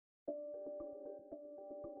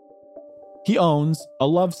He owns a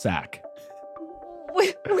love sack.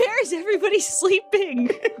 Where is everybody sleeping?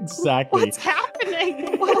 Exactly. What's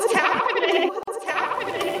happening? What's happening? What's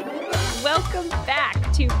happening? Welcome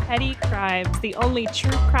back to Petty Crimes, the only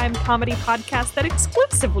true crime comedy podcast that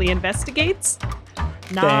exclusively investigates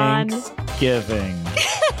Thanksgiving.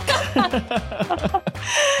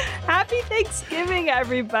 Happy Thanksgiving,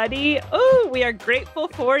 everybody. Oh, we are grateful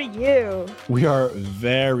for you. We are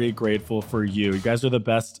very grateful for you. You guys are the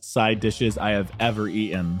best side dishes I have ever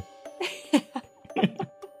eaten.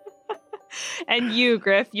 And you,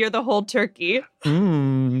 Griff, you're the whole turkey.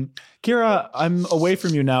 Kira, I'm away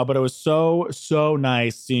from you now, but it was so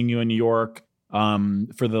nice seeing you in New York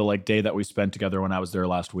for the day that we spent together when I was there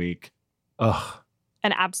last week. Ugh.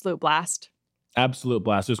 An absolute blast. Absolute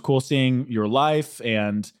blast. It was cool seeing your life,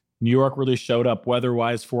 and New York really showed up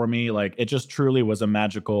weather-wise for me. It just truly was a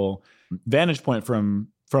magical vantage point from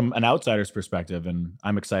an outsider's perspective, and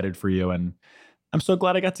I'm excited for you, and I'm so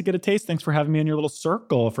glad I got to get a taste. Thanks for having me in your little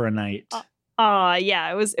circle for a night.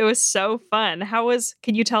 Yeah, it was so fun.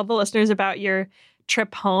 Can you tell the listeners about your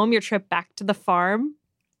trip home, your trip back to the farm?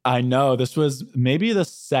 I know. This was maybe the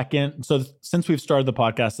second. So since we've started the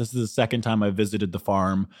podcast, this is the second time I visited the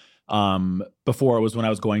farm. Before it was when I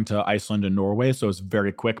was going to Iceland and Norway. So it was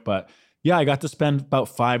very quick. But yeah, I got to spend about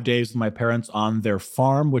 5 days with my parents on their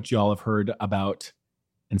farm, which y'all have heard about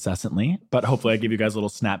incessantly. But hopefully I give you guys little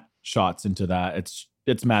snapshots into that.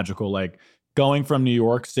 It's magical. Going from New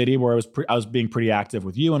York City, where I was being pretty active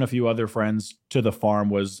with you and a few other friends, to the farm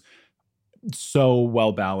was so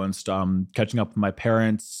well balanced. Catching up with my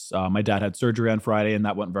parents. My dad had surgery on Friday, and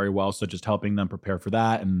that went very well. So just helping them prepare for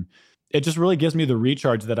that, and it just really gives me the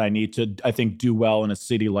recharge that I need to, I think, do well in a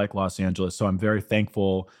city like Los Angeles. So I'm very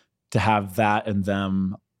thankful to have that and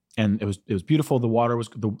them. And it was beautiful. The water was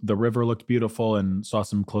the river looked beautiful, and saw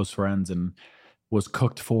some close friends and was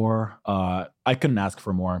cooked for. I couldn't ask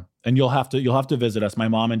for more. And you'll have to visit us. My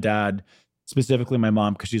mom and dad, specifically my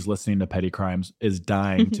mom, because she's listening to Petty Crimes, is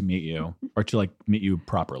dying to meet you, or to meet you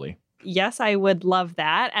properly. Yes, I would love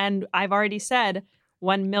that. And I've already said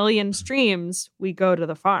 1 million streams, we go to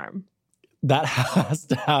the farm. That has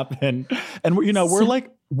to happen. And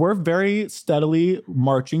we're very steadily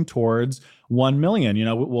marching towards 1 million.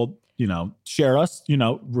 We'll share us,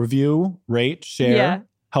 review, rate, share,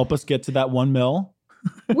 help us get to that 1 mil.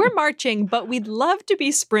 We're marching, but we'd love to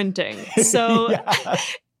be sprinting. So yeah.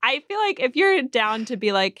 I feel like if you're down to be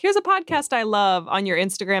here's a podcast I love on your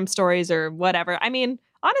Instagram stories or whatever. I mean,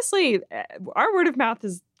 honestly, our word of mouth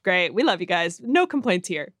is great. We love you guys. No complaints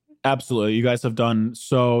here. Absolutely. You guys have done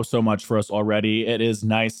so much for us already. It is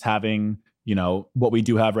nice having, what we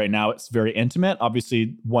do have right now. It's very intimate.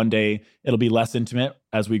 Obviously, one day it'll be less intimate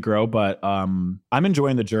as we grow, but I'm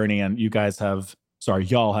enjoying the journey, and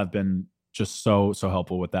y'all have been just so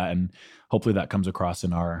helpful with that. And hopefully that comes across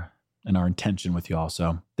in our intention with y'all.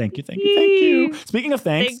 So thank you. Speaking of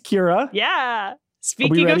thanks, Kira. Yeah.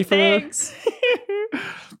 Speaking of thanks.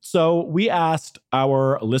 So we asked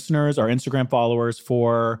our listeners, our Instagram followers,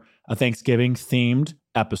 for a Thanksgiving themed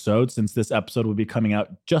episode, since this episode will be coming out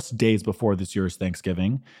just days before this year's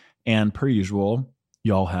Thanksgiving. And per usual,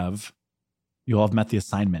 y'all have met the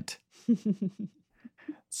assignment.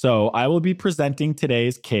 So I will be presenting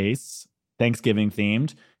today's case, Thanksgiving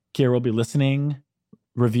themed. Kira will be listening,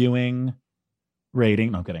 reviewing,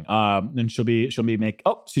 rating. No, I'm kidding. And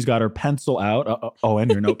she's got her pencil out.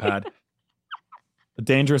 And your notepad. A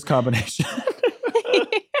dangerous combination.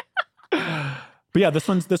 But yeah, this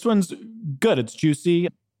one's good. It's juicy.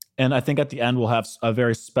 And I think at the end we'll have a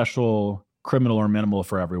very special criminal or minimal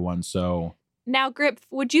for everyone. So now, Griff,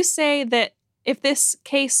 would you say that if this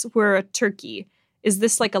case were a turkey, is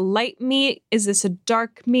this a light meat? Is this a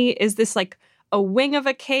dark meat? Is this a wing of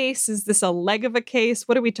a case? Is this a leg of a case?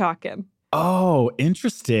 What are we talking? Oh,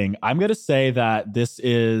 interesting. I'm going to say that this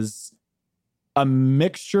is a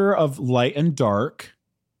mixture of light and dark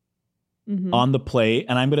on the plate.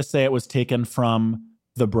 And I'm going to say it was taken from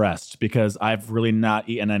the breast, because I've really not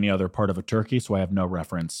eaten any other part of a turkey, so I have no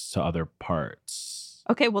reference to other parts.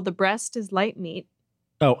 Okay, well, the breast is light meat.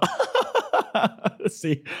 Oh,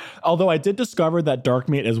 see, although I did discover that dark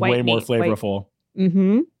meat is way more flavorful.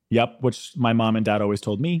 Yep, which my mom and dad always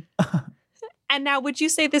told me. And now, would you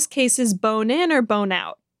say this case is bone in or bone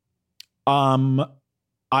out?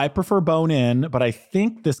 I prefer bone in, but I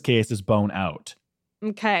think this case is bone out.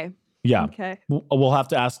 Okay. Yeah. Okay. We'll have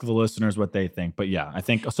to ask the listeners what they think, but yeah, I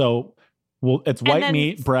think so. It's white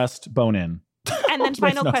meat, breast, bone in. And then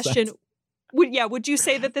final question. Would you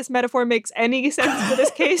say that this metaphor makes any sense for this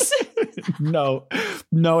case? No,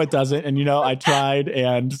 it doesn't. And I tried,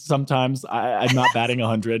 and sometimes I'm not batting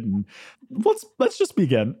 100. And let's just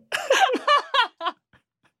begin.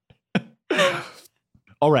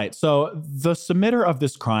 All right. So the submitter of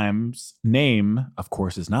this crime's name, of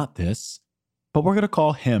course, is not this, but we're going to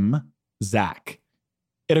call him Zach.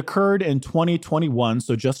 It occurred in 2021,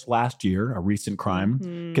 so just last year, a recent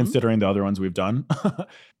crime, considering the other ones we've done.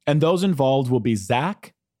 And those involved will be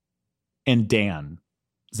Zach and Dan,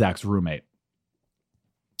 Zach's roommate.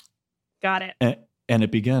 Got it. And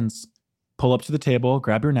it begins. Pull up to the table,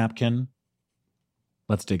 grab your napkin.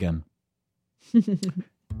 Let's dig in.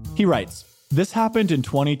 He writes, "This happened in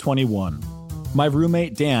 2021. My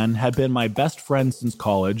roommate Dan had been my best friend since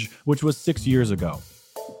college, which was 6 years ago.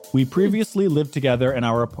 We previously lived together in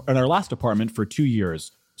our last apartment for 2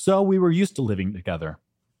 years, so we were used to living together.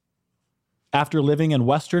 After living in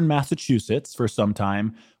Western Massachusetts for some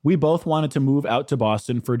time, we both wanted to move out to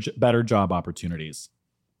Boston for better job opportunities."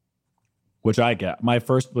 Which I get.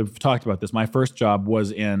 We've talked about this. My first job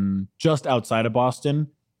was in just outside of Boston,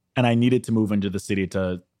 and I needed to move into the city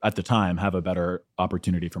to, at the time, have a better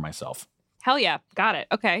opportunity for myself. Hell yeah. Got it.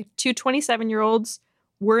 Okay. 2 27-year-olds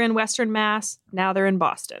were in Western Mass. Now they're in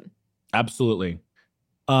Boston. Absolutely.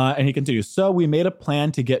 And he continues, "So we made a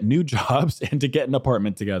plan to get new jobs and to get an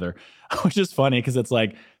apartment together," which is funny because it's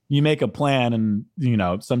like you make a plan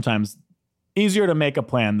and, sometimes easier to make a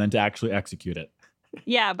plan than to actually execute it.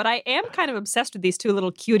 Yeah, but I am kind of obsessed with these two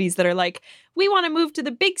little cuties that are like, we want to move to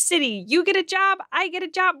the big city. You get a job, I get a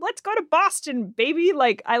job. Let's go to Boston, baby.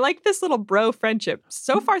 Like, I like this little bro friendship.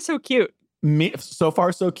 So far, so cute. So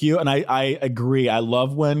far, so cute. And I agree. I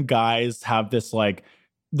love when guys have this like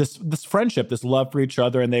this friendship, this love for each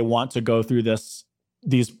other, and they want to go through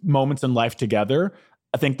these moments in life together.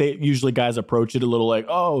 I think guys approach it a little like,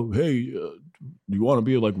 "Oh, hey, do you want to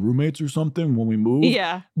be like roommates or something when we move?"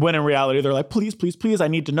 Yeah. When in reality, they're like, "Please, please, please, I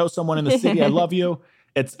need to know someone in the city. I love you."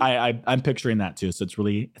 I'm picturing that too. So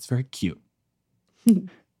it's very cute.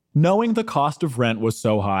 Knowing the cost of rent was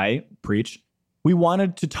so high, preach, we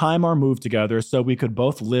wanted to time our move together so we could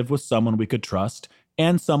both live with someone we could trust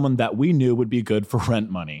and someone that we knew would be good for rent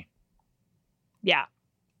money. Yeah.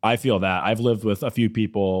 I feel that. I've lived with a few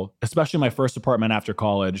people, especially my first apartment after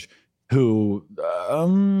college, who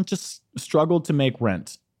just struggled to make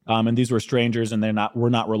rent. And these were strangers and were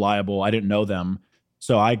not reliable. I didn't know them.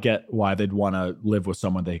 So I get why they'd want to live with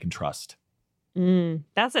someone they can trust.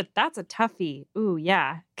 That's a toughie. Ooh,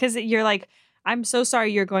 yeah. Because you're like, I'm so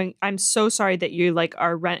sorry that you like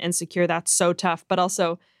are rent insecure. That's so tough. But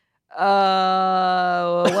also,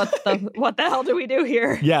 what the hell do we do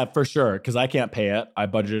here? Yeah, for sure. Because I can't pay it. I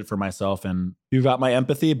budgeted for myself, and you got my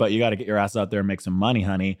empathy, but you got to get your ass out there and make some money,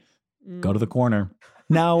 honey. Go to the corner.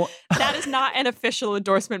 Now, that is not an official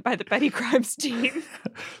endorsement by the Petty Crimes team.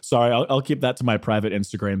 Sorry, I'll keep that to my private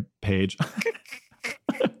Instagram page.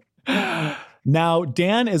 Now,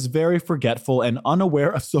 Dan is very forgetful and unaware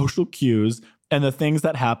of social cues and the things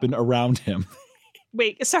that happen around him.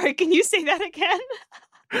 Wait, sorry, can you say that again?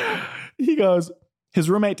 He goes, his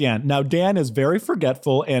roommate Dan. Now, Dan is very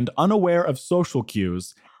forgetful and unaware of social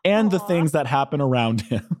cues and the things that happen around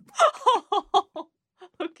him.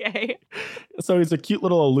 Okay. So he's a cute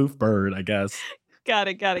little aloof bird, I guess. Got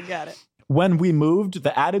it. When we moved,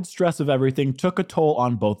 the added stress of everything took a toll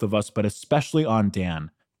on both of us, but especially on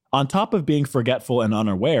Dan. On top of being forgetful and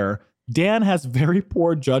unaware, Dan has very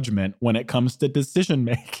poor judgment when it comes to decision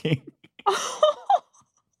making.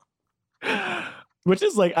 Which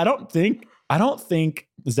is like, I don't think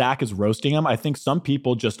Zach is roasting him. I think some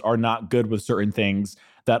people just are not good with certain things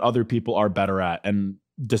that other people are better at. And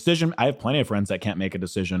I have plenty of friends that can't make a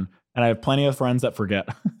decision, and I have plenty of friends that forget.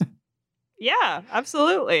 Yeah,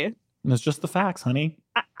 absolutely. And it's just the facts, honey.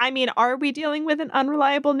 I mean, are we dealing with an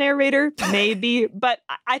unreliable narrator? Maybe, but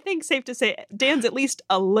I think safe to say Dan's at least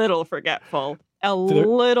a little forgetful,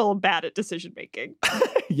 little bad at decision making.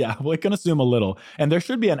 Yeah, we can assume a little. And there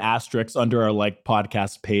should be an asterisk under our like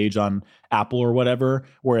podcast page on Apple or whatever,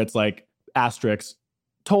 where it's like asterisk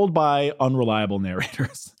told by unreliable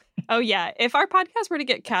narrators. Oh, yeah. If our podcast were to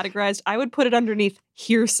get categorized, I would put it underneath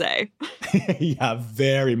hearsay. Yeah,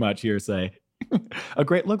 very much hearsay. A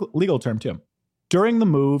great legal term, too. During the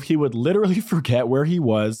move, he would literally forget where he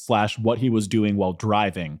was / what he was doing while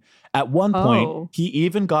driving. At one point, he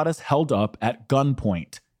even got us held up at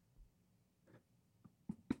gunpoint.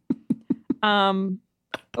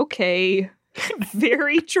 Okay.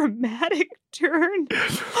 Very dramatic turn.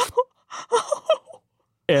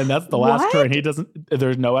 And that's the last turn.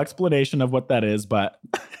 There's no explanation of what that is, but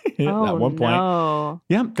at one point,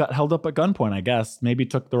 yeah, got held up at gunpoint, I guess. Maybe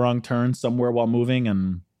took the wrong turn somewhere while moving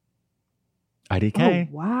and IDK.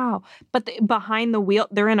 Oh, wow. But behind the wheel,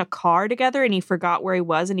 they're in a car together and he forgot where he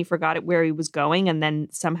was and he forgot where he was going. And then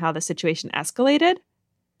somehow the situation escalated.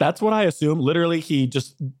 That's what I assume. Literally, he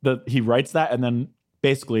writes that and then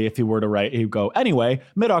basically, if he were to write, he'd go, anyway,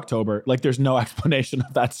 mid-October. Like, there's no explanation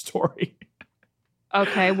of that story.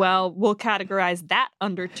 Okay, well, we'll categorize that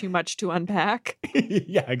under too much to unpack.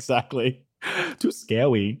 Yeah, exactly. Too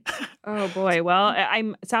scary. Oh boy. Well,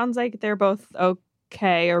 it sounds like they're both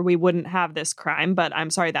okay, or we wouldn't have this crime, but I'm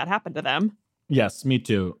sorry that happened to them. Yes, me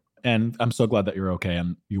too. And I'm so glad that you're okay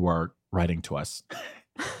and you are writing to us.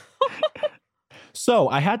 So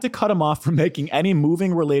I had to cut him off from making any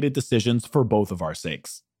moving related decisions for both of our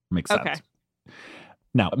sakes. Makes sense. Okay.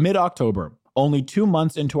 Now, mid-October, only 2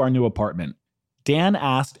 months into our new apartment, Dan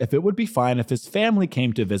asked if it would be fine if his family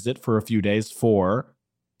came to visit for a few days for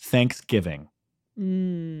Thanksgiving.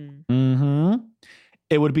 It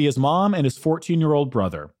would be his mom and his 14-year-old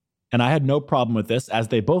brother. And I had no problem with this as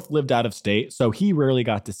they both lived out of state, so he rarely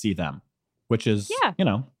got to see them, which is,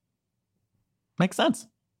 makes sense.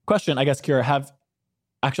 Question, I guess, Kira,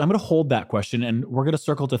 actually, I'm going to hold that question and we're going to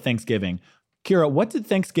circle to Thanksgiving. Kira, what did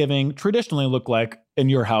Thanksgiving traditionally look like in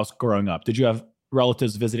your house growing up? Did you have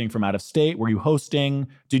relatives visiting from out of state? Were you hosting?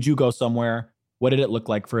 Did you go somewhere? What did it look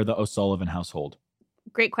like for the O'Sullivan household?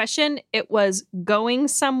 Great question. It was going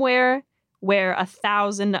somewhere where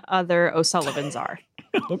 1,000 other O'Sullivans are.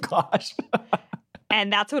 Oh, gosh.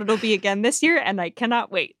 And that's what it'll be again this year, and I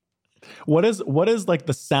cannot wait. What is like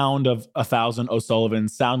the sound of 1,000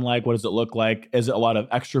 O'Sullivans sound like? What does it look like? Is it a lot of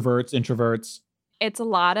extroverts, introverts? It's a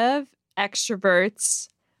lot of extroverts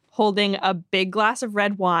holding a big glass of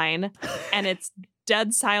red wine, and it's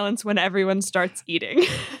dead silence when everyone starts eating.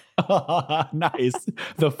 Nice.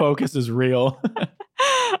 The focus is real.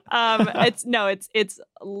 It's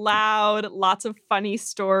loud, lots of funny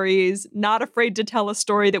stories, not afraid to tell a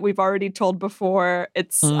story that we've already told before.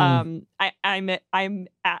 It's I'm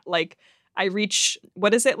at like, I reach,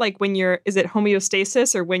 what is it like when is it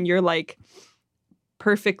homeostasis or when you're like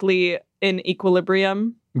perfectly in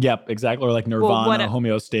equilibrium? Yep, exactly. Or like nirvana,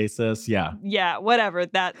 homeostasis. Yeah. Yeah, whatever.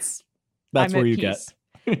 That's where you get.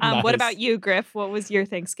 Nice. What about you, Griff? What was your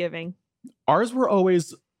Thanksgiving? Ours were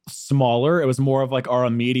always smaller. It was more of like our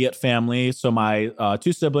immediate family. So my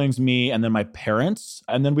 2 siblings, me, and then my parents.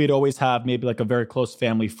 And then we'd always have maybe like a very close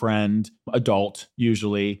family friend, adult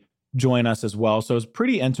usually, join us as well. So it was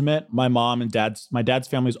pretty intimate. My dad's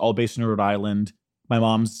family is all based in Rhode Island. My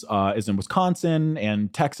mom's is in Wisconsin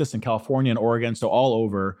and Texas and California and Oregon. So all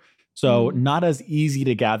over. So not as easy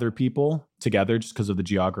to gather people together just because of the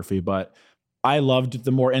geography. But I loved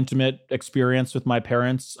the more intimate experience with my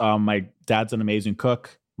parents. My dad's an amazing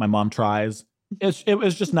cook. My mom tries. It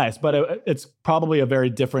was just nice, but it's probably a very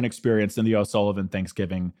different experience than the O'Sullivan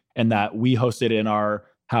Thanksgiving in that we hosted in our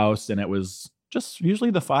house and it was just usually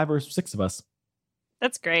the 5 or 6 of us.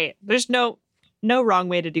 That's great. There's no wrong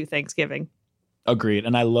way to do Thanksgiving. Agreed.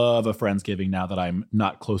 And I love a Friendsgiving now that I'm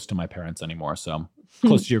not close to my parents anymore. So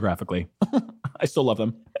close geographically. I still love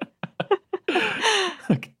them.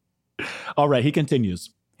 Okay. All right. He continues.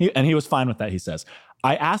 He was fine with that, he says.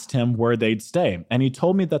 I asked him where they'd stay, and he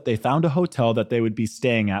told me that they found a hotel that they would be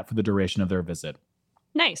staying at for the duration of their visit.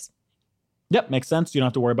 Nice. Yep, makes sense. You don't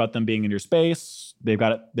have to worry about them being in your space. They've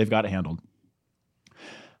got it handled.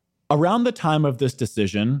 Around the time of this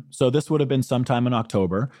decision, so this would have been sometime in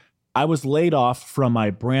October, I was laid off from my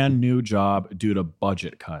brand new job due to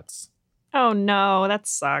budget cuts. Oh no, that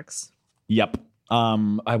sucks. Yep.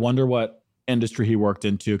 I wonder what industry he worked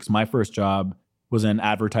into, because my first job was in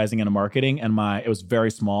advertising and marketing, and it was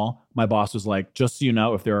very small. My boss was like, just so you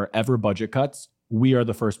know, if there are ever budget cuts, we are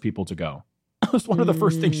the first people to go. That was one of the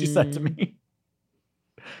first things she said to me.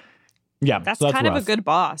 Yeah, that's kind rough. Of a good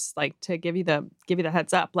boss, like to give you the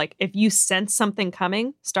heads up. Like if you sense something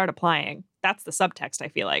coming, start applying. That's the subtext, I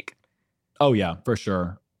feel like. Oh yeah, for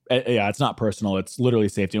sure. Yeah, it's not personal. It's literally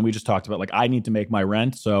safety. And we just talked about like, I need to make my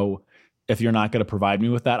rent. So if you're not going to provide me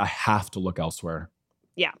with that, I have to look elsewhere.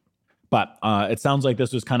 Yeah. But it sounds like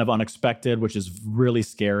this was kind of unexpected, which is really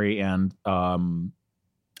scary. And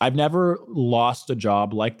I've never lost a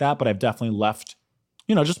job like that, but I've definitely left,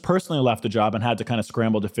 just personally left a job and had to kind of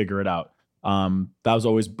scramble to figure it out. That was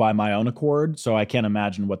always by my own accord. So I can't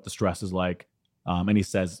imagine what the stress is like. And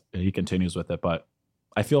he continues with it, but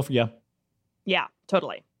I feel for you. Yeah,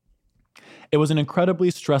 totally. It was an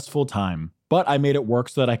incredibly stressful time, but I made it work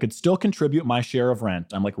so that I could still contribute my share of rent.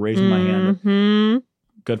 I'm like raising my hand.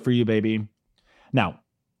 Good for you, baby. Now,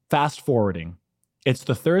 fast forwarding. It's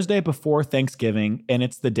the Thursday before Thanksgiving, and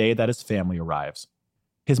it's the day that his family arrives.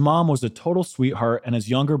 His mom was a total sweetheart, and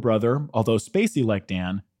his younger brother, although spacey like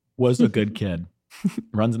Dan, was a good kid.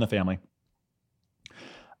 Runs in the family.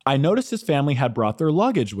 I noticed his family had brought their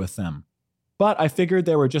luggage with them, but I figured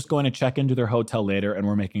they were just going to check into their hotel later and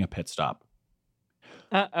were making a pit stop.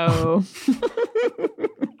 Uh-oh.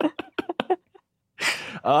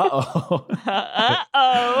 Uh-oh.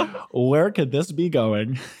 Uh-oh. Where could this be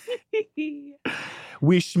going?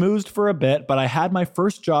 We schmoozed for a bit, but I had my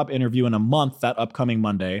first job interview in a month that upcoming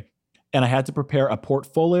Monday, and I had to prepare a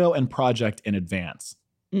portfolio and project in advance.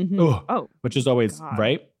 Oh, which is always, God.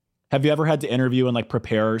 right? Have you ever had to interview and like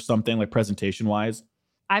prepare something like presentation-wise?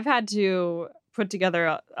 I've had to put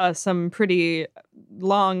together some pretty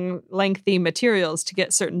long, lengthy materials to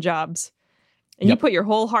get certain jobs. And you put your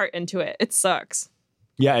whole heart into it. It sucks.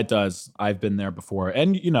 Yeah, it does. I've been there before.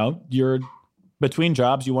 And, you know, you're between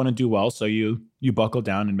jobs, you want to do well. So you buckle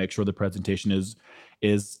down and make sure the presentation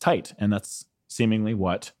is tight. And that's seemingly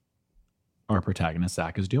what our protagonist,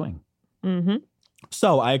 Zach, is doing. Mm-hmm.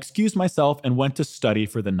 So I excused myself and went to study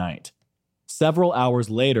for the night. Several hours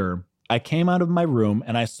later, I came out of my room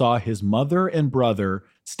and I saw his mother and brother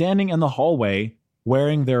standing in the hallway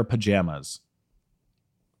wearing their pajamas.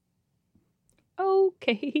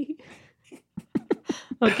 Okay.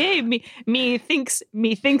 Okay, me thinks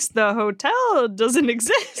the hotel doesn't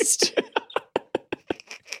exist.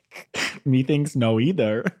 Me thinks no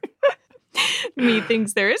either. Me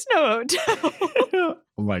thinks there is no hotel.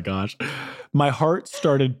 Oh my gosh. My heart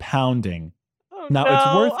started pounding. Oh, Now no.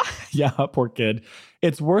 it's worth, yeah, poor kid.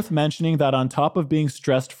 It's worth mentioning that on top of being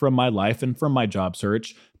stressed from my life and from my job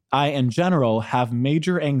search, I in general have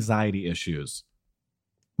major anxiety issues.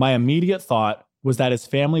 My immediate thought was that his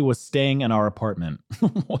family was staying in our apartment,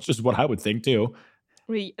 which is what I would think too.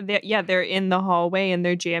 They're in the hallway in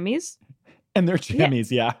their jammies. And their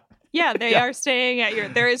jammies, yeah. Yeah, they are staying at your,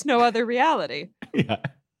 there is no other reality. Yeah.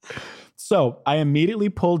 So I immediately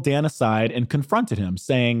pulled Dan aside and confronted him,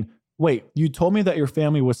 saying, "Wait, you told me that your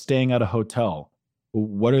family was staying at a hotel.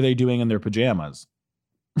 What are they doing in their pajamas?"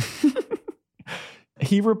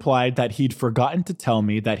 He replied that he'd forgotten to tell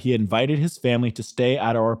me that he invited his family to stay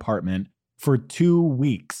at our apartment for 2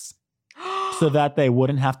 weeks so that they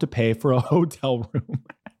wouldn't have to pay for a hotel room.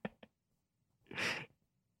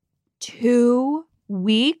 2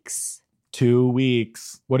 weeks? 2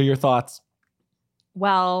 weeks. What are your thoughts?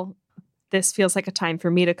 Well, this feels like a time for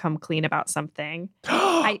me to come clean about something.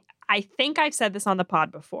 I think I've said this on the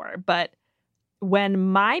pod before, but when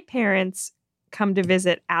my parents come to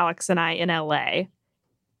visit Alex and I in LA,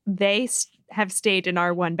 they have stayed in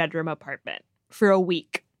our 1-bedroom apartment for a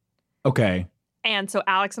week. Okay. And so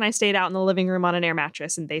Alex and I stayed out in the living room on an air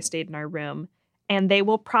mattress, and they stayed in our room. And they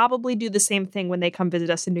will probably do the same thing when they come visit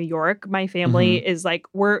us in New York. My family is like,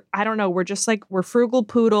 we're frugal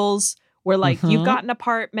poodles. We're like, you've got an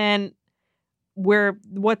apartment.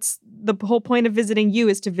 What's the whole point of visiting you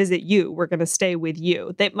is to visit you. We're going to stay with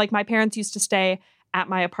you. My parents used to stay at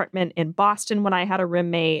my apartment in Boston when I had a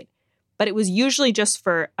roommate, but it was usually just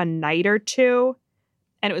for a night or two.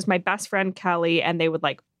 And it was my best friend, Kelly, and they would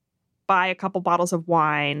like buy a couple bottles of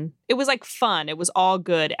wine. It was like fun. It was all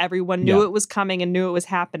good. Everyone knew it was coming and knew it was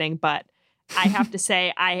happening. But I have to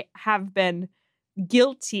say, I have been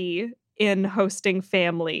guilty in hosting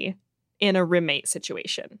family in a roommate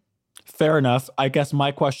situation. Fair enough. I guess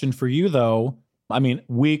my question for you, though, I mean,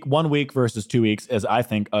 1 week versus 2 weeks is, I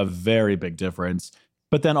think, a very big difference.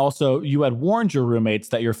 But then also, you had warned your roommates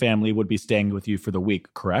that your family would be staying with you for the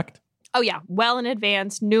week, correct? Oh, yeah. Well in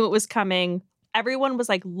advance, knew it was coming. Everyone was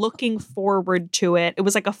like looking forward to it. It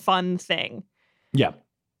was like a fun thing. Yeah.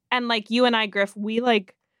 And like you and I, Griff, we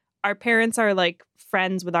like, our parents are like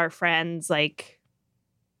friends with our friends. Like,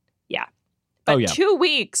 yeah. But 2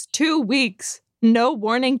 weeks, 2 weeks, no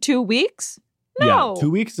warning, 2 weeks? No. Yeah, 2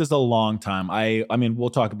 weeks is a long time. I mean, we'll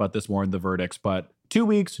talk about this more in the verdicts, but 2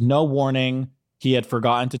 weeks, no warning. He had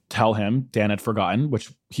forgotten to tell him. Dan had forgotten,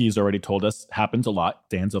 which he's already told us happens a lot.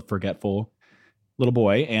 Dan's a forgetful little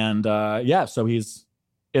boy. And so he's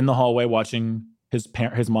in the hallway watching his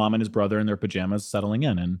mom and his brother in their pajamas settling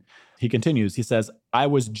in. And he continues. He says, "I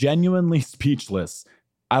was genuinely speechless.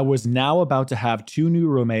 I was now about to have 2 new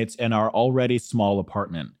roommates in our already small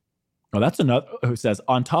apartment." Oh, that's another who says,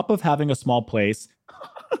 on top of having a small place,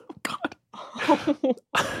 God.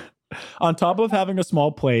 On top of having a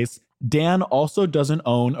small place, Dan also doesn't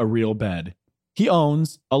own a real bed. He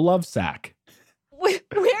owns a love sack.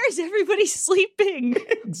 Where is everybody sleeping?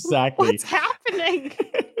 Exactly. What's happening?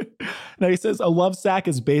 Now he says a love sack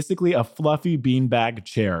is basically a fluffy beanbag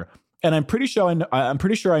chair. And I'm pretty sure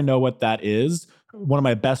I know what that is. One of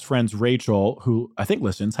my best friends, Rachel, who I think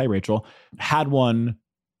listens, hi Rachel, had one.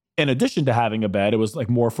 In addition to having a bed, it was like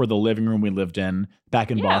more for the living room we lived in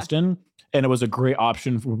back in Boston. And it was a great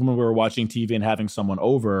option for when we were watching TV and having someone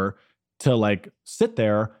over to like sit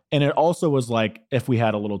there. And it also was like, if we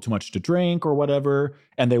had a little too much to drink or whatever,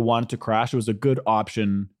 and they wanted to crash, it was a good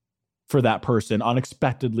option for that person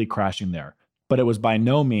unexpectedly crashing there. but it was by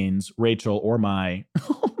no means Rachel or my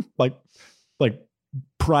like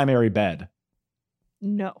primary bed.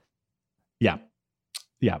 No. Yeah.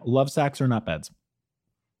 Love sacks are not beds.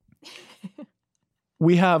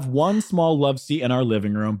 We have one small love seat in our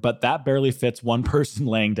living room, but that barely fits one person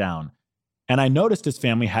laying down. And I noticed his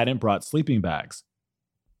family hadn't brought sleeping bags.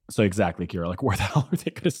 So exactly, Kira, like where the hell are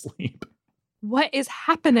they going to sleep? What is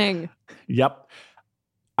happening? Yep.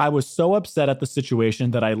 I was so upset at the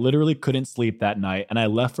situation that I literally couldn't sleep that night, and I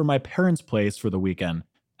left for my parents' place for the weekend,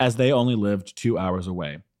 as they only lived 2 hours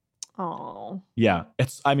away. Oh. Yeah.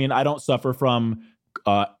 I don't suffer from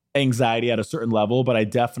anxiety at a certain level, but I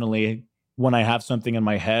definitely, when I have something in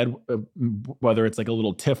my head, whether it's like a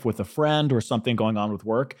little tiff with a friend or something going on with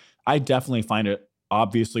work, I definitely find it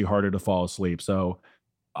obviously harder to fall asleep. So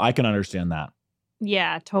I can understand that.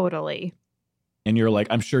 Yeah, totally. And you're like,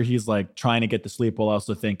 I'm sure he's like trying to get to sleep while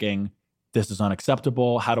also thinking, this is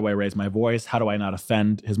unacceptable. How do I raise my voice? How do I not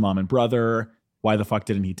offend his mom and brother? Why the fuck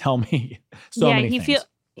didn't he tell me? Many things.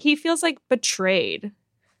 He feels like betrayed.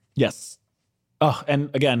 Yes. Oh, and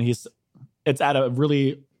again, it's at a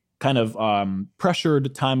really kind of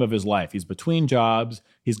pressured time of his life. He's between jobs.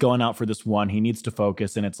 He's going out for this one. He needs to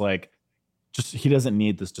focus. And it's like, just, he doesn't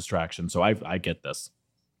need this distraction. So I get this.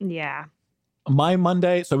 Yeah. My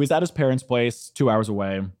Monday, so he's at his parents' place 2 hours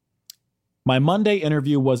away. My Monday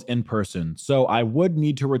interview was in person, so I would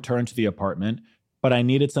need to return to the apartment, but I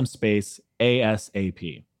needed some space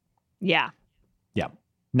ASAP. Yeah.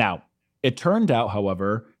 Now, it turned out,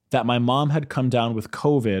 however, that my mom had come down with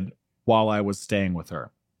COVID while I was staying with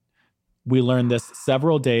her. We learned this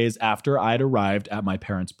several days after I'd arrived at my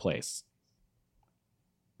parents' place.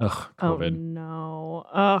 Ugh, COVID. Oh, no.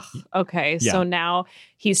 Ugh. Okay. Yeah. So now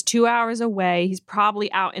he's 2 hours away. He's probably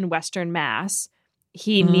out in Western Mass.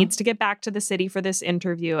 He needs to get back to the city for this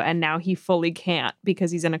interview, and now he fully can't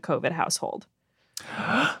because he's in a COVID household.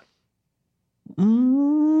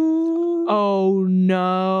 Oh,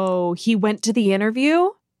 no. He went to the interview?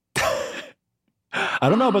 I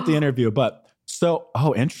don't know about the interview, but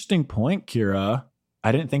interesting point, Kira.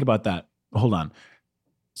 I didn't think about that. Hold on.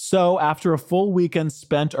 So after a full weekend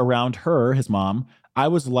spent around her, his mom, I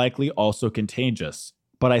was likely also contagious,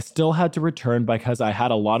 but I still had to return because I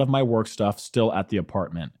had a lot of my work stuff still at the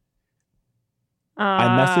apartment. I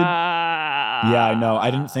messaged. Yeah, I know. I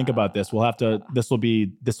didn't think about this. This will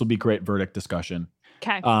be great verdict discussion.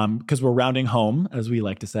 Okay. Because we're rounding home, as we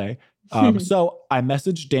like to say. So I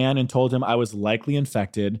messaged Dan and told him I was likely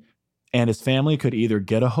infected and his family could either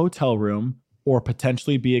get a hotel room or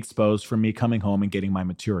potentially be exposed from me coming home and getting my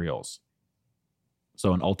materials.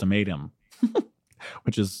 So an ultimatum,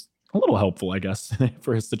 which is a little helpful, I guess,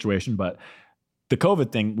 for his situation. But the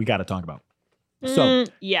COVID thing, we got to talk about.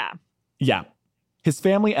 Yeah. His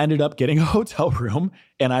family ended up getting a hotel room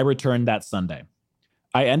and I returned that Sunday.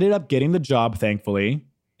 I ended up getting the job, thankfully.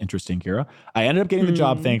 Interesting, Kira. I ended up getting the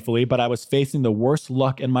job, thankfully, but I was facing the worst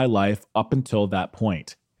luck in my life up until that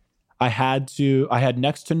point. I had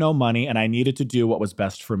next to no money and I needed to do what was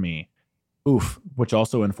best for me. Oof, which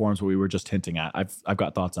also informs what we were just hinting at. I've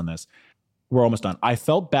got thoughts on this. We're almost done. I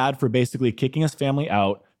felt bad for basically kicking his family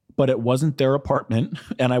out, but it wasn't their apartment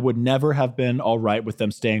and I would never have been all right with them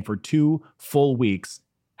staying for 2 full weeks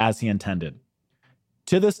as he intended.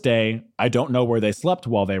 To this day, I don't know where they slept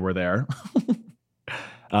while they were there.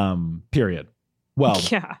 Period. Well,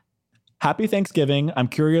 yeah. Happy Thanksgiving. I'm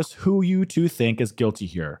curious who you two think is guilty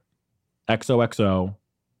here. XOXO,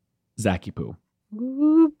 Zachy Poo.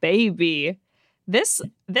 Ooh, baby. This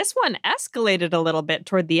one escalated a little bit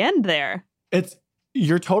toward the end there.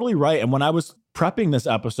 You're totally right. And when I was prepping this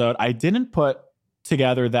episode, I didn't put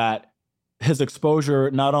together that his exposure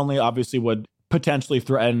not only obviously would potentially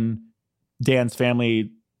threaten Dan's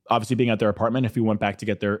family, obviously being at their apartment if he went back to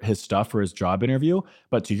get his stuff for his job interview.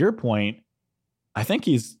 But to your point, I think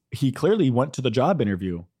he clearly went to the job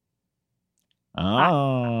interview.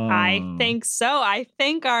 Oh. I think so. I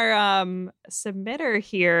think our submitter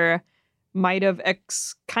here might have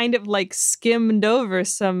kind of like skimmed over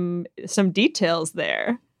some details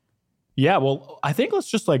there. Yeah, well, I think let's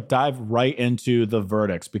just like dive right into the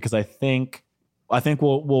verdicts because I think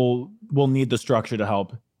we'll need the structure to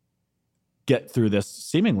help get through this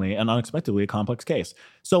seemingly and unexpectedly complex case.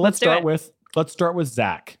 So let's start with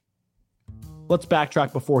Zach. Let's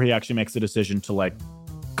backtrack before he actually makes the decision to like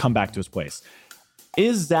come back to his place.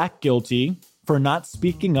 Is Zach guilty for not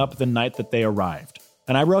speaking up the night that they arrived?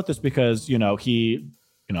 And I wrote this because, he,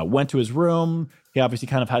 went to his room. He obviously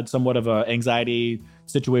kind of had somewhat of an anxiety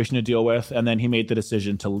situation to deal with. And then he made the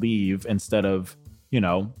decision to leave instead of,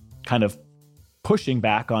 kind of pushing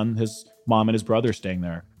back on his mom and his brother staying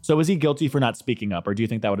there. So is he guilty for not speaking up, or do you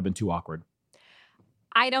think that would have been too awkward?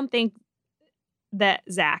 I don't think that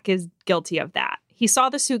Zach is guilty of that. He saw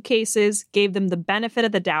the suitcases, gave them the benefit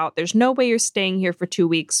of the doubt. There's no way you're staying here for 2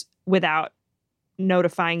 weeks without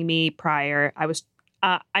notifying me prior.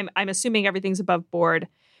 I'm assuming everything's above board.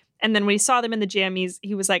 And then when he saw them in the jammies,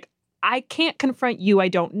 he was like, I can't confront you. I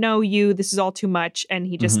don't know you. This is all too much. And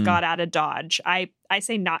he just got out of Dodge. I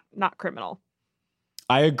say not criminal.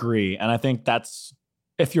 I agree. And I think that's,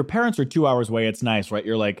 if your parents are 2 hours away, it's nice, right?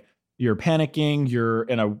 You're panicking.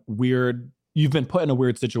 You've been put in a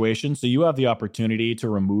weird situation. So you have the opportunity to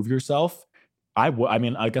remove yourself. I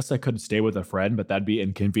guess I could stay with a friend, but that'd be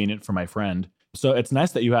inconvenient for my friend. So it's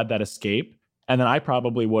nice that you had that escape. And then I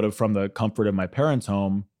probably would have, from the comfort of my parents'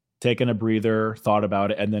 home, taken a breather, thought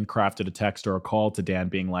about it, and then crafted a text or a call to Dan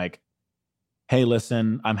being like, hey,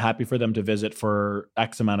 listen, I'm happy for them to visit for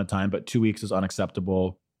X amount of time, but 2 weeks is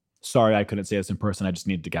unacceptable. Sorry, I couldn't say this in person. I just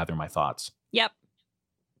needed to gather my thoughts. Yep.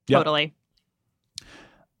 Totally.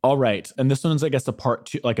 All right. And this one's, I guess, a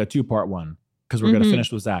two-part one, because we're going to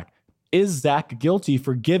finish with Zach. Is Zach guilty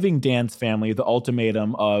for giving Dan's family the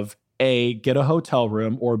ultimatum of A, get a hotel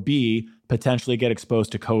room, or B, potentially get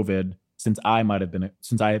exposed to COVID, since I've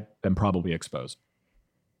been probably exposed?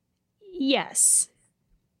 Yes.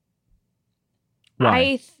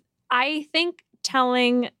 Why? I think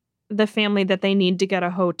telling the family that they need to get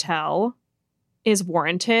a hotel is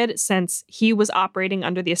warranted, since he was operating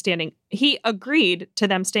under the understanding. He agreed to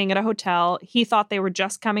them staying at a hotel. He thought they were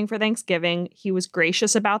just coming for Thanksgiving. He was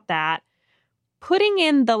gracious about that. Putting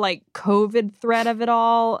in the COVID threat of it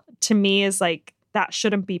all, to me, is that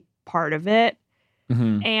shouldn't be part of it.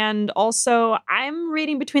 And also, I'm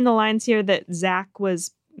reading between the lines here that Zach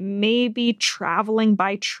was maybe traveling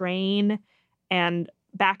by train and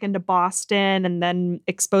back into Boston and then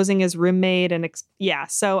exposing his roommate.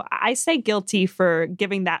 So I say guilty for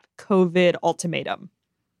giving that COVID ultimatum.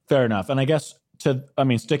 Fair enough. And I guess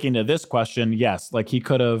sticking to this question, yes, he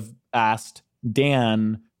could have asked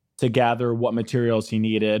Dan to gather what materials he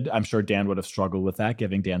needed. I'm sure Dan would have struggled with that,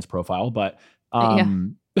 giving Dan's profile, but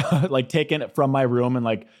taking it from my room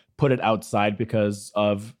and put it outside because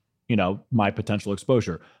of, my potential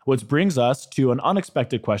exposure. Which brings us to an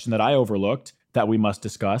unexpected question that I overlooked that we must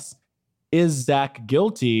discuss. Is Zach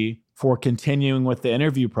guilty for continuing with the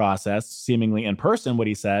interview process, seemingly in person, what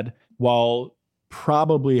he said, while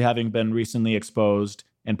probably having been recently exposed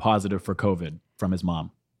and positive for COVID from his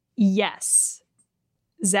mom? Yes.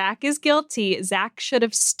 Zach is guilty. Zach should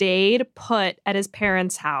have stayed put at his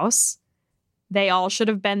parents' house. They all should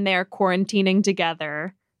have been there quarantining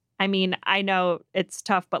together. I mean, I know it's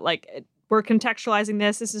tough, but we're contextualizing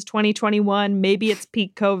this. This is 2021. Maybe it's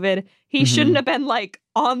peak COVID. He shouldn't have been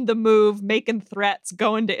on the move, making threats,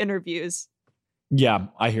 going to interviews. Yeah,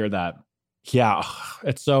 I hear that. Yeah,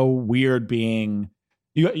 it's so weird being...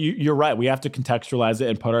 You're right. We have to contextualize it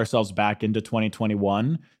and put ourselves back into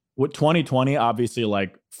 2021. With 2020,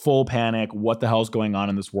 obviously, full panic. What the hell's going on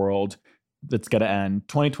in this world that's going to end?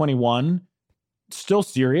 2021... still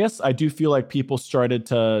serious. I do feel like people started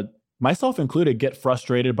to, myself included, get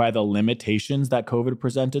frustrated by the limitations that COVID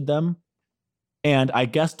presented them. And I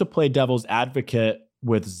guess to play devil's advocate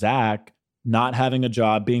with Zach, not having a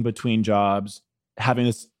job, being between jobs, having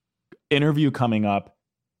this interview coming up,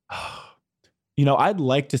 I'd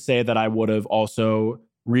like to say that I would have also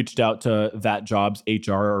reached out to that job's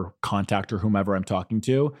HR or contact or whomever I'm talking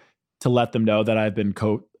to let them know that I've been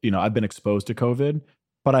exposed to COVID.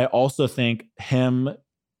 But I also think him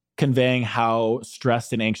conveying how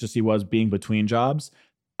stressed and anxious he was being between jobs,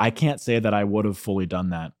 I can't say that I would have fully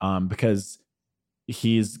done that because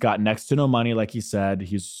he's got next to no money, like he said.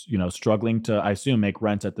 He's, struggling to, I assume, make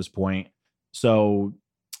rent at this point. So,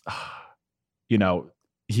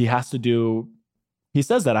 he has to do, he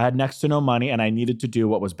says that I had next to no money and I needed to do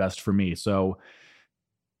what was best for me. So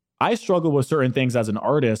I struggle with certain things as an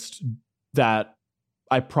artist that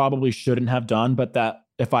I probably shouldn't have done, but that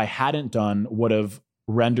if I hadn't done would have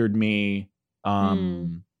rendered me,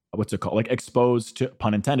 what's it called? Exposed to,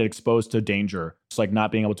 pun intended, exposed to danger. Just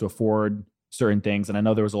not being able to afford certain things. And I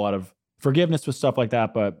know there was a lot of forgiveness with stuff like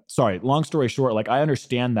that, but sorry, long story short, I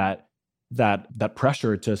understand that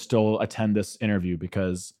pressure to still attend this interview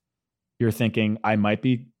because you're thinking I might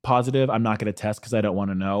be positive. I'm not going to test because I don't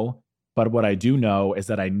want to know. But what I do know is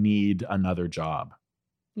that I need another job.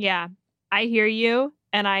 Yeah. I hear you.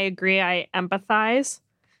 And I agree. I empathize.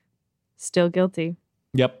 Still guilty.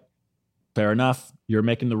 Yep. Fair enough. You're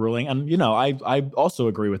making the ruling. And, I also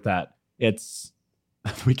agree with that. It's,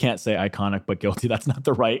 we can't say iconic, but guilty. That's not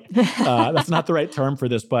the right, that's not the right term for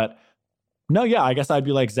this. But no, yeah, I guess I'd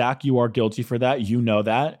be like, Zach, you are guilty for that. You know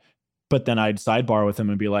that. But then I'd sidebar with him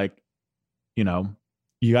and be like,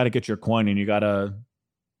 you got to get your coin and you got to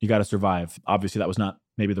You got to survive. Obviously, that was not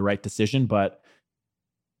maybe the right decision, but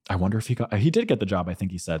I wonder if he did get the job, I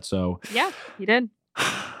think he said. So yeah, he did.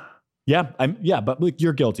 But look,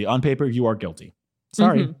 you're guilty. On paper, you are guilty.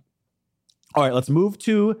 Sorry. Mm-hmm. All right, let's move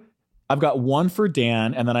to, I've got one for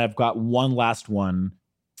Dan, and then I've got one last one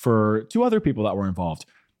for two other people that were involved.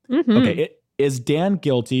 Mm-hmm. Okay, is Dan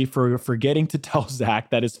guilty for forgetting to tell Zach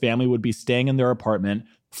that his family would be staying in their apartment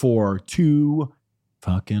for 2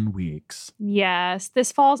 fucking weeks? Yes,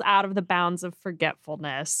 this falls out of the bounds of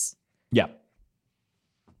forgetfulness. Yeah.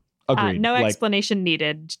 Agreed. No explanation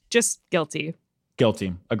needed. Just guilty.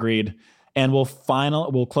 Guilty. Agreed. And we'll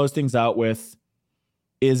close things out with,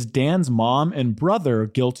 is Dan's mom and brother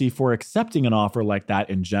guilty for accepting an offer like that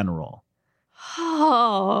in general?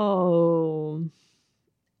 Oh.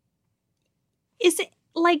 Is it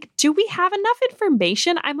like, do we have enough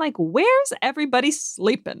information? I'm like, where's everybody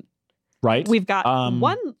sleeping? Right. We've got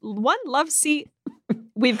one love seat.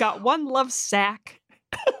 We've got one love sack.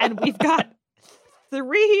 And we've got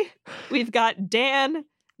 3. We've got Dan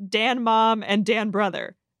mom, and Dan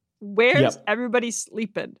brother. Where's everybody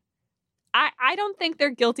sleeping? I don't think they're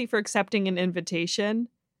guilty for accepting an invitation.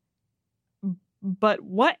 But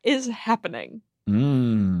what is happening?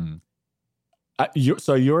 So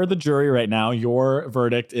you're the jury right now. Your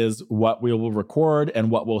verdict is what we will record and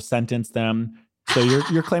what will sentence them. So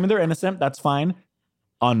you're claiming they're innocent. That's fine.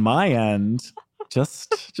 On my end,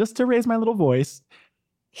 just to raise my little voice,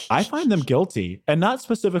 I find them guilty. And not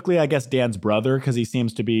specifically, I guess, Dan's brother, because he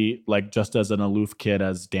seems to be like just as an aloof kid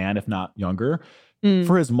as Dan, if not younger,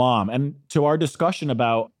 for his mom. And to our discussion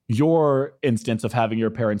about your instance of having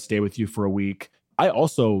your parents stay with you for a week, I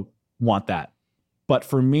also want that. But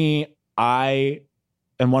for me, and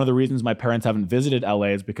one of the reasons my parents haven't visited LA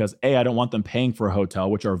is because A, I don't want them paying for a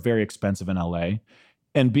hotel, which are very expensive in LA.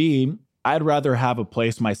 And B, I'd rather have a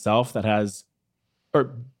place myself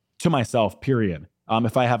to myself, period.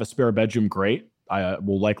 If I have a spare bedroom, great. I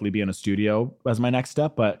will likely be in a studio as my next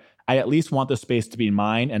step, but I at least want the space to be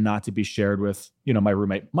mine and not to be shared with, my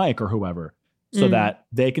roommate, Mike, or whoever, so that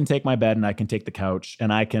they can take my bed and I can take the couch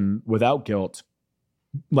and I can, without guilt,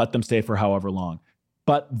 let them stay for however long.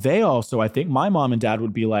 But they also, I think my mom and dad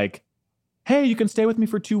would be like, hey, you can stay with me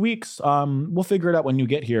for 2 weeks. We'll figure it out when you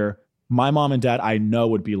get here. My mom and dad, I know,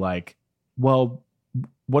 would be like, well,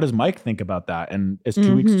 what does Mike think about that? And is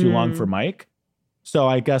 2 weeks too long for Mike? So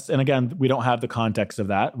I guess, and again, we don't have the context of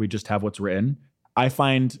that. We just have what's written. I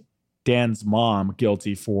find Dan's mom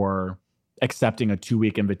guilty for accepting a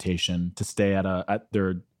 2-week invitation to stay at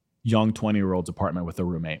their young 20-year-old's apartment with a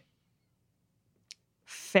roommate.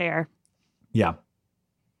 Fair. Yeah.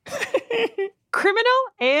 Criminal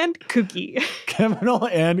and kooky. Criminal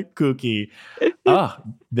and kooky.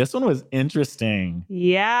 This one was interesting.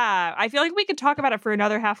 Yeah. I feel like we could talk about it for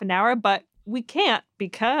another half an hour, but we can't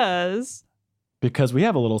because we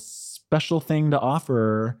have a little special thing to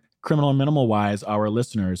offer Criminal and Minimal wise our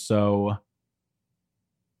listeners. So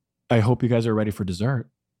I hope you guys are ready for dessert.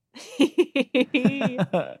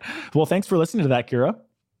 Well, thanks for listening to that, Kira.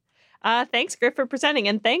 Thanks, Griff, for presenting.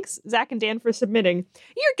 And thanks, Zach and Dan, for submitting.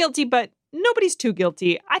 You're guilty, but nobody's too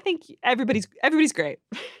guilty. I think everybody's great.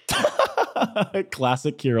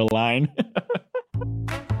 Classic Kira line.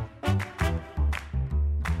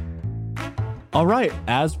 All right,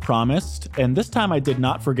 as promised, and this time I did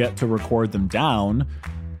not forget to record them down,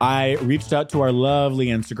 I reached out to our lovely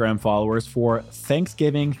Instagram followers for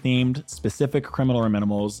Thanksgiving-themed specific Criminal or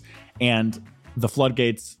Minimals, and the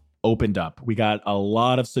floodgates opened up. We got a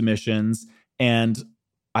lot of submissions, and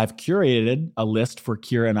I've curated a list for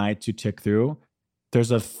Kira and I to tick through.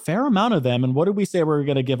 There's a fair amount of them, and what did we say we're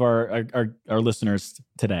going to give our listeners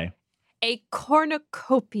today? A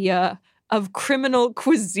cornucopia of criminal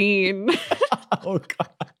cuisine. Oh, God.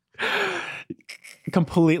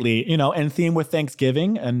 Completely, in theme with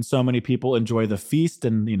Thanksgiving, and so many people enjoy the feast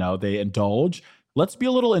and, they indulge. Let's be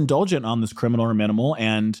a little indulgent on this Criminal or Minimal,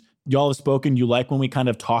 and y'all have spoken. You like when we kind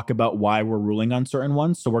of talk about why we're ruling on certain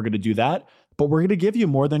ones, so we're going to do that. But we're going to give you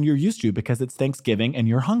more than you're used to because it's Thanksgiving and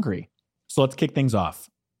you're hungry. So let's kick things off.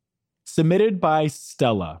 Submitted by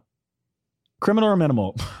Stella. Criminal or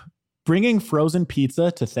Minimal? Bringing frozen pizza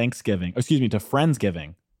to Thanksgiving. Excuse me, to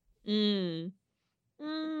Friendsgiving.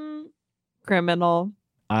 Criminal.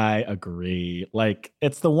 I agree. Like,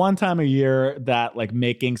 it's the one time a year that, like,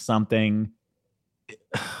 making something,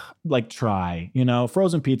 like, try.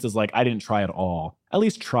 Frozen pizza's like, I didn't try at all. At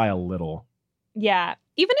least try a little. Yeah.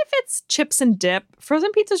 Even if it's chips and dip,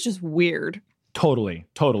 frozen pizza's just weird. Totally.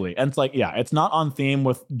 And it's like, yeah, it's not on theme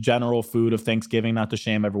with general food of Thanksgiving, not to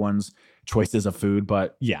shame everyone's choices of food,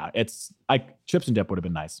 but yeah, chips and dip would have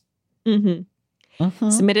been nice.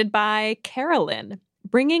 Submitted by Carolyn.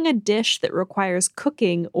 bringing a dish that requires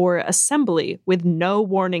cooking or assembly with no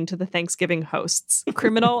warning to the Thanksgiving hosts.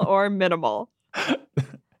 Criminal or minimal?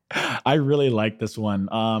 I really like this one.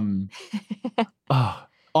 On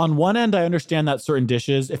one end, I understand that certain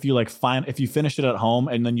dishes, if you finish it at home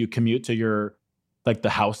and then you commute to your the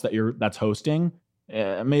house that's hosting,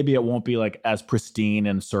 maybe it won't be as pristine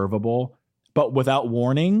and servable. But without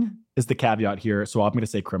warning is the caveat here. So I'm going to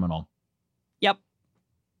say criminal. Yep.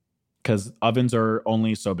 Because ovens are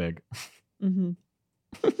only so big. Mm-hmm.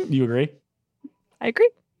 You agree? I agree.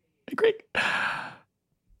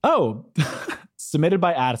 Oh, submitted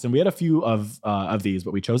by Addison. We had a few of these,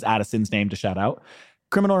 but we chose Addison's name to shout out.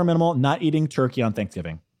 Criminal or minimal, not eating turkey on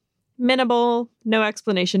Thanksgiving? Minimal, no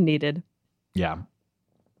explanation needed. Yeah.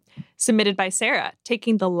 Submitted by Sarah,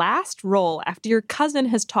 taking the last roll after your cousin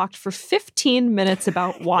has talked for 15 minutes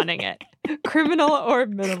about wanting it. Criminal or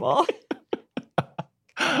minimal?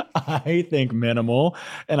 I think minimal.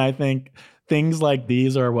 And I think things like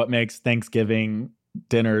these are what makes Thanksgiving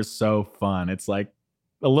dinners so fun. It's like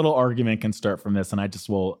a little argument can start from this. And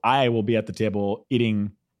I will be at the table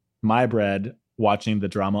eating my bread, watching the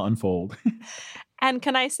drama unfold. And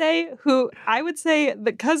can I say I would say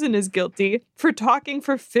the cousin is guilty for talking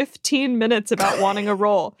for 15 minutes about wanting a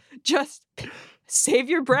roll. Just save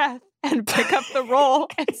your breath and pick up the roll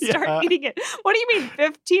and start eating it. What do you mean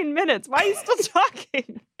 15 minutes? Why are you still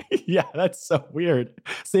talking? Yeah, that's so weird.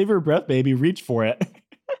 Save your breath, baby. Reach for it.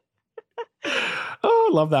 Oh,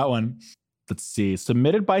 I love that one. Let's see.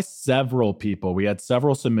 Submitted by several people. We had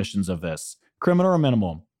several submissions of this. Criminal or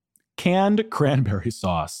minimal? Canned cranberry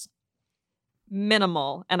sauce.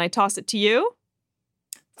 Minimal. And I toss it to you?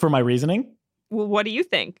 For my reasoning? Well, what do you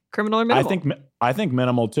think? Criminal or minimal? I think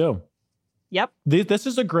minimal too. Yep. This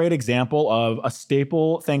is a great example of a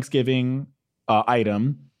staple Thanksgiving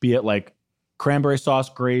item, be it cranberry sauce,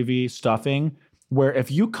 gravy, stuffing, where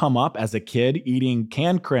if you come up as a kid eating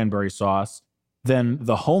canned cranberry sauce, then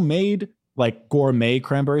the homemade gourmet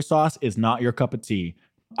cranberry sauce is not your cup of tea.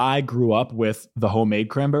 I grew up with the homemade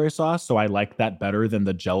cranberry sauce, so I like that better than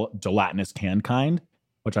the gelatinous canned kind,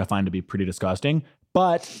 which I find to be pretty disgusting.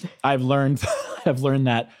 But I've learned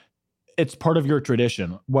that it's part of your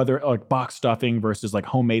tradition, whether box stuffing versus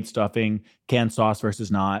homemade stuffing, canned sauce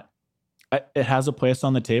versus not. It has a place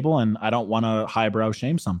on the table, and I don't want to highbrow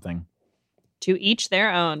shame something. To each their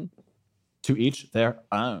own. To each their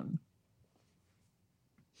own.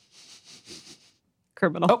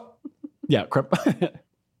 Criminal. Oh, yeah.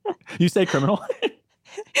 You say criminal?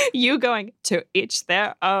 You going to each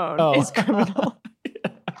their own is criminal.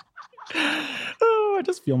 Oh, I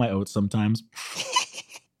just feel my oats sometimes.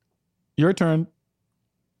 Your turn.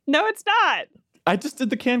 No, it's not. I just did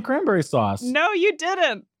the canned cranberry sauce. No, you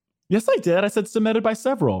didn't. Yes, I did. I said submitted by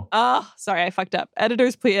several. Oh, sorry, I fucked up.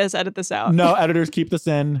 Editors, please edit this out. No, editors, keep this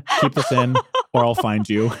in, or I'll find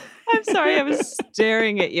you. I'm sorry, I was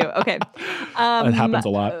staring at you. Okay. It happens a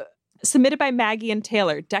lot. Submitted by Maggie and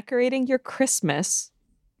Taylor, decorating for Christmas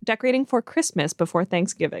before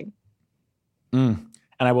Thanksgiving. And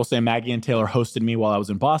I will say Maggie and Taylor hosted me while I was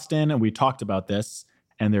in Boston, and we talked about this,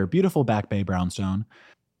 and their beautiful Back Bay brownstone.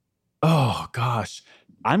 Oh, gosh.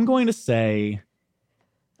 I'm going to say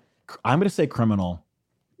criminal.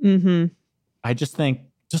 Mm-hmm. I just think,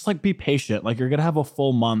 be patient. You're going to have a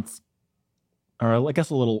full month, or I guess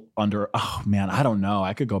a little under. Oh, man, I don't know.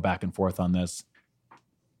 I could go back and forth on this.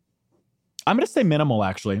 I'm going to say minimal,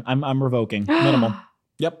 actually. I'm revoking. Minimal.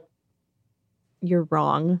 Yep. You're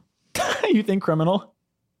wrong. You think criminal?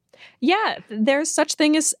 Yeah, there's such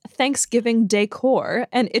thing as Thanksgiving decor,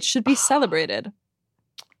 and it should be celebrated.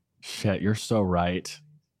 Shit, you're so right.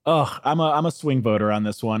 Ugh, I'm a swing voter on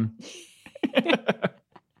this one.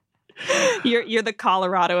 You're the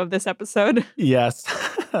Colorado of this episode. Yes,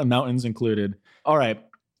 mountains included. All right.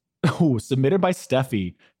 Ooh, submitted by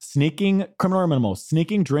Steffi. Criminal or minimal,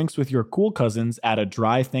 sneaking drinks with your cool cousins at a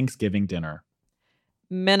dry Thanksgiving dinner.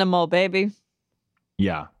 Minimal, baby.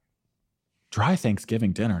 Yeah. Dry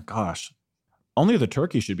Thanksgiving dinner. Gosh. Only the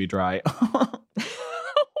turkey should be dry. What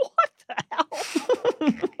the hell?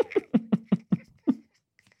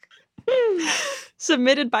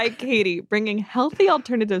 Submitted by Katie, bringing healthy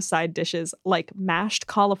alternative side dishes like mashed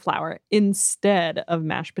cauliflower instead of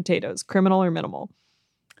mashed potatoes. Criminal or minimal?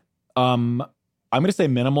 I'm going to say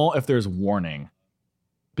minimal if there's warning.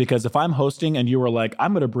 Because if I'm hosting and you were like,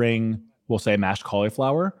 I'm going to bring, we'll say mashed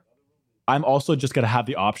cauliflower, I'm also just going to have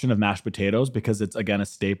the option of mashed potatoes because it's, again, a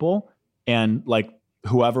staple. And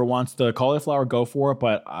whoever wants the cauliflower, go for it.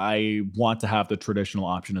 But I want to have the traditional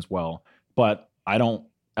option as well. But I don't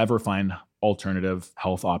ever find alternative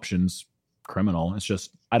health options criminal. It's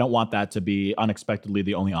just, I don't want that to be unexpectedly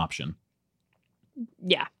the only option.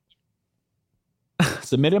 Yeah.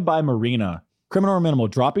 Submitted by Marina. Criminal or minimal,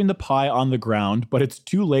 dropping the pie on the ground, but it's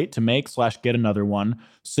too late to make / get another one.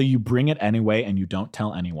 So you bring it anyway and you don't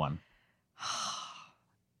tell anyone.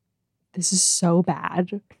 This is so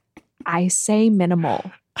bad. I say minimal.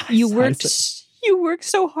 You worked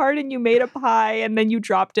so hard and you made a pie and then you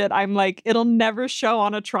dropped it. I'm like, it'll never show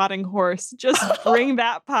on a trotting horse. Just bring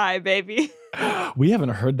that pie, baby. We haven't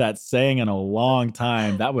heard that saying in a long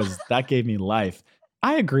time. That gave me life.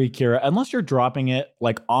 I agree, Kira. Unless you're dropping it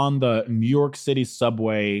like on the New York City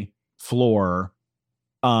subway floor,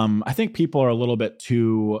 I think people are a little bit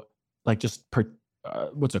too like just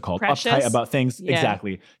what's it called? Precious? Uptight about things. Yeah.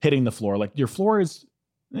 Exactly, hitting the floor. Like your floor is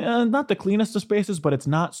not the cleanest of spaces, but it's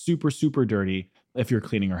not super super dirty if you're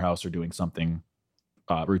cleaning your house or doing something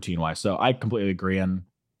routine wise. So I completely agree, and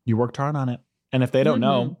you worked hard on it. And if they don't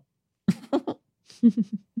know,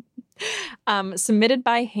 submitted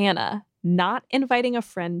by Hannah. Not inviting a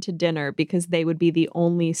friend to dinner because they would be the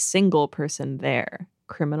only single person there.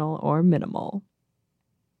 Criminal or minimal?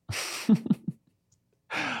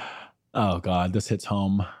 Oh, God, this hits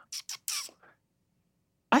home.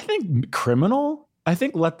 I think criminal. I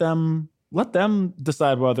think let them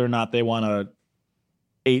decide whether or not they want to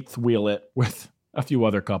eighth wheel it with a few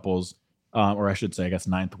other couples. Or I should say, I guess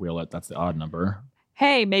ninth wheel it. That's the odd number.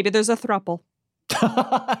 Hey, maybe there's a throuple.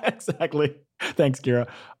 Exactly. Thanks, Kira.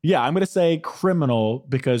 Yeah, I'm going to say criminal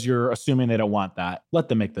because you're assuming they don't want that. Let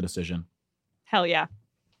them make the decision. Hell yeah.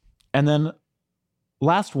 And then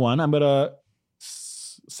last one, I'm going to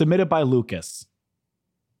submit it by Lucas.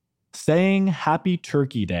 Saying Happy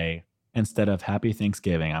Turkey Day instead of Happy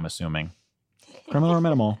Thanksgiving, I'm assuming. Criminal or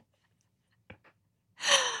minimal?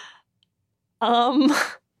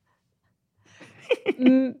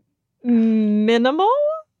 Minimal?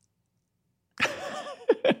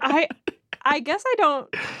 I guess I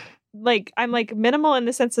don't like, I'm like minimal in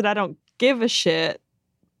the sense that I don't give a shit,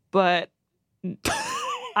 but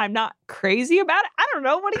I'm not crazy about it. I don't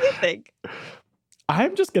know. What do you think?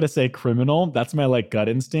 I'm just going to say criminal. That's my like gut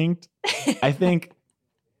instinct. I think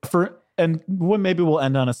maybe we'll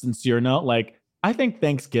end on a sincere note. Like, I think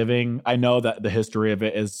Thanksgiving, I know that the history of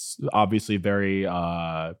it is obviously very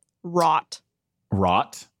rot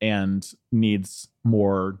and needs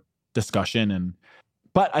more discussion.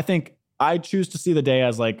 But I think I choose to see the day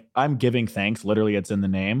as like, I'm giving thanks. Literally, it's in the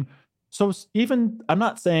name. So even, I'm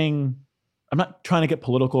not trying to get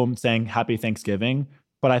political and saying Happy Thanksgiving,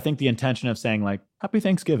 but I think the intention of saying like Happy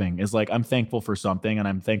Thanksgiving is like, I'm thankful for something and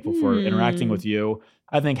I'm thankful for interacting with you.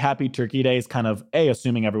 I think Happy Turkey Day is kind of A,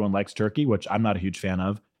 assuming everyone likes turkey, which I'm not a huge fan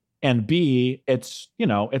of. And B, it's,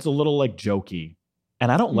 it's a little like jokey.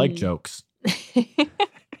 And I don't like jokes.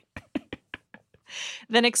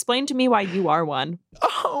 Then explain to me why you are one.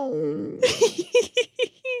 Oh.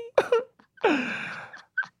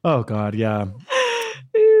 Oh, God, yeah.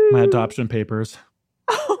 My adoption papers.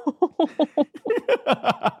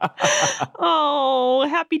 Oh,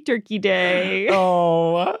 Happy Turkey Day.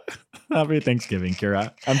 Oh, Happy Thanksgiving,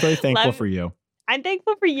 Kira. I'm very thankful for you. I'm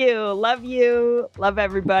thankful for you. Love you. Love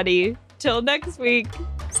everybody. Till next week,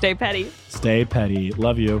 stay petty. Stay petty.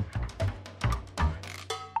 Love you.